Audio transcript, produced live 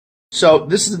So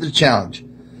this is the challenge.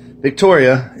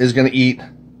 Victoria is going to eat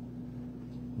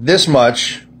this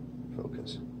much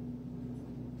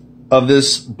of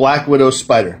this Black Widow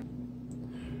spider.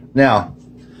 Now,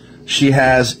 she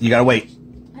has, you gotta wait.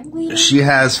 She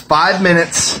has 5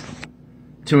 minutes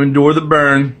to endure the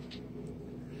burn.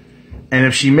 And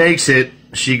if she makes it,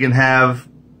 she can have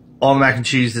all the mac and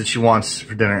cheese that she wants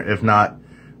for dinner. If not,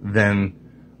 then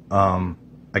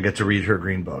I get to read her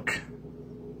green book.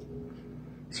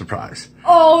 Surprise.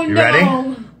 Oh, you no. Ready?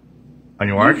 On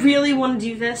your mark? You really want to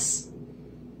do this?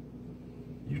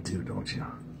 You do, don't you?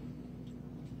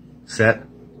 Set.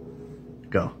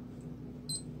 Go.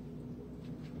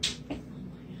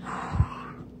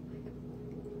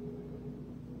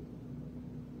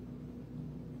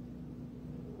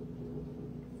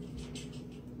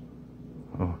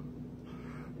 Oh.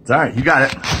 It's alright, you got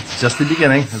it. It's just the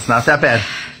beginning. It's not that bad.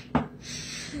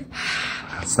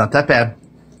 It's not that bad.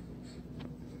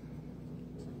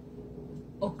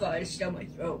 Oh god, it's down my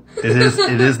throat.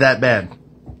 It is that bad.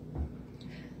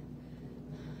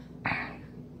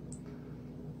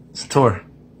 Tor,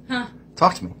 huh?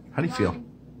 Talk to me. How do you feel?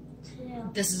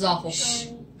 This is awful. Shh,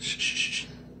 shh, shh.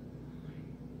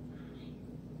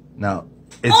 Now,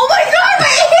 oh my god, my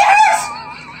ears!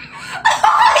 Oh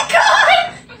my god!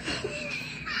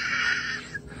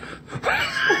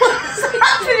 What's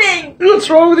happening? What's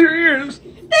wrong with your ears?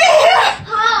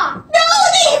 Huh? No,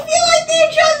 they feel like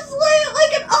they're just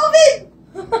like an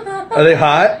oven. Are they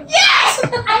hot? Yes! I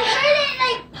heard it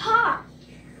like pop.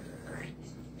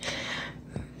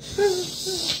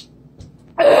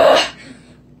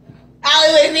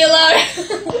 Allie, leave me alone.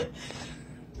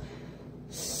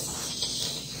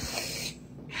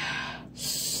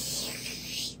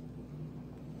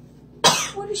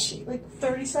 What is she, like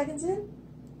 30 seconds in?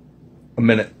 A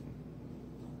minute.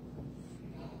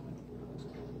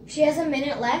 She has a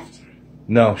minute left?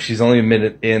 No, she's only a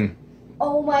minute in.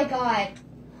 Oh my god.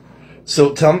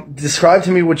 So describe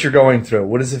to me what you're going through.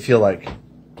 What does it feel like?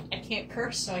 I can't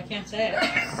curse, so I can't say it.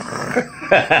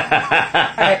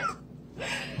 Right.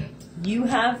 You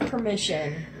have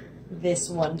permission this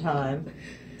one time.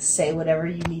 Say whatever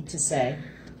you need to say.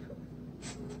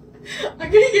 I'm gonna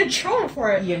get in trouble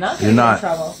for it. You're not You're going to get not. in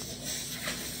trouble.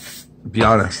 Be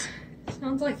honest.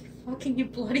 Sounds like fucking you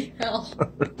bloody hell.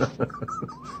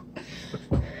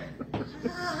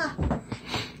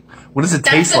 What does it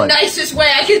That's taste the like? nicest way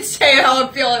I can say how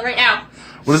I'm feeling right now.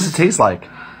 What does it taste like?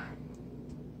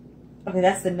 Okay,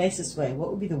 that's the nicest way. What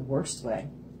would be the worst way?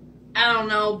 I don't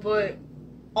know, but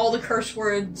all the curse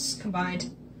words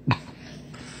combined.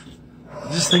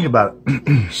 Just think about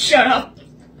it. Shut up.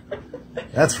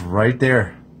 That's right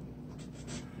there.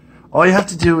 All you have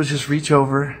to do is just reach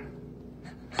over.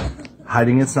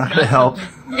 Hiding it's not going to help.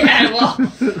 Yeah, well.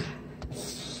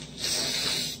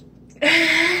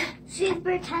 She's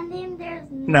pretending there's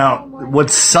no Now, one. what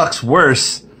sucks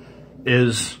worse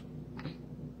is...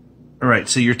 Alright,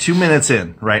 so you're 2 minutes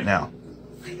in right now.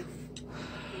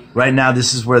 Right now,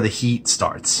 this is where the heat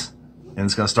starts. And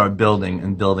it's going to start building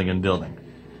and building and building.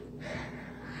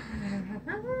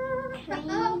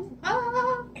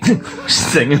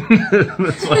 Singing.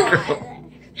 That's my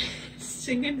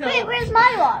Singing Wait, where's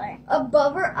my water?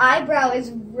 Above her eyebrow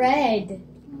is red.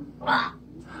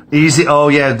 Easy. Oh,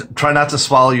 yeah. Try not to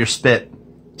swallow your spit.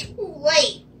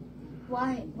 Wait.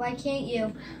 Why? Why can't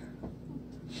you?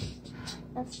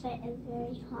 The spit is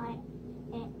very hot.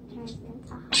 It turns into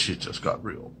hot. Shit just got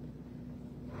real.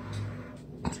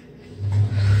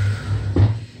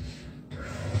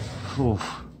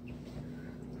 Oof.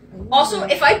 Also,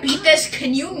 if I beat this,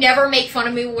 can you never make fun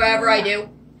of me wherever I do?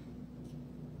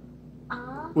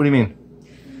 What do you mean?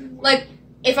 Like,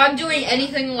 if I'm doing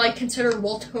anything like considered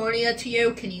Waltonia to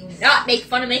you, can you not make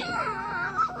fun of me?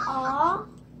 Aw.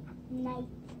 Nice.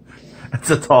 That's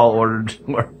a tall order.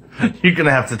 You're going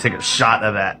to have to take a shot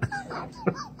of that.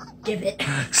 Give it.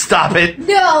 Stop it.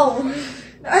 No.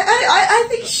 I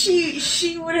think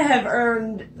she would have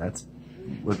earned. That's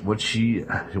what she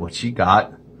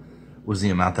got was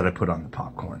the amount that I put on the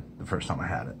popcorn the first time I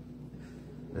had it.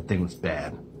 That thing was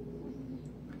bad.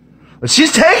 But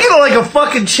she's taking it like a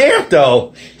fucking champ,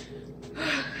 though.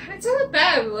 It's not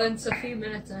bad when it's a few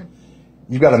minutes in.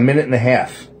 You've got a minute and a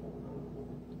half.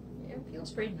 Yeah, it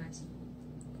feels pretty nice.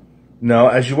 No,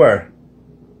 as you were.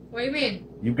 What do you mean?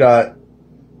 You've got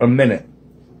a minute.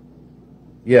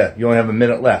 Yeah, you only have a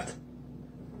minute left.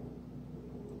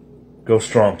 Go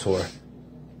strong, Tor.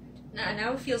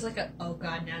 Now it feels like a. Oh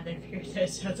god, now that I hear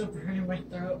this, has a burn in my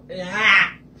throat.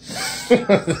 Ah!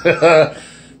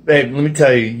 Babe, let me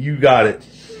tell you, you got it.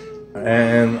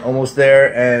 And almost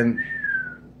there, and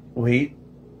wait.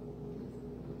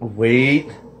 Wait.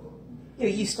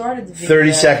 You started the video.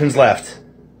 30 seconds left.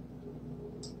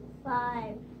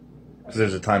 5. Because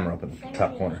there's a timer up in the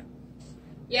top corner.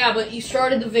 Yeah, but you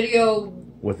started the video.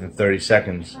 Within 30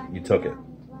 seconds, you took it.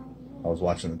 I was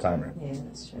watching the timer. Yeah,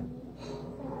 that's true.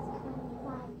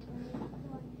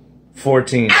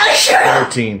 14,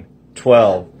 13,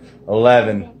 12,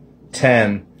 11,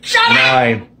 10,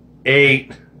 9,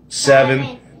 8,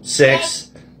 7,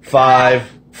 6, 5,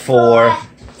 4,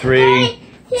 3,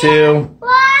 2,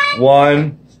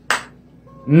 1.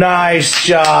 Nice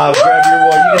job. Grab your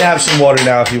water. You can have some water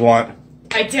now if you want.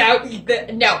 I doubt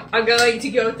that. No, I'm going to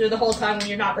go through the whole time when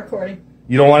you're not recording.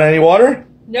 You don't want any water?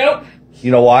 Nope.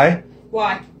 You know why?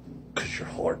 Why? Because you're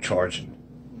hard charging.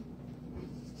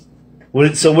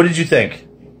 So what did you think?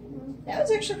 That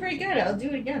was actually pretty good. I'll do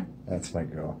it again. That's my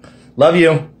girl. Love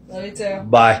you. Love you too.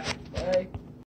 Bye. Bye.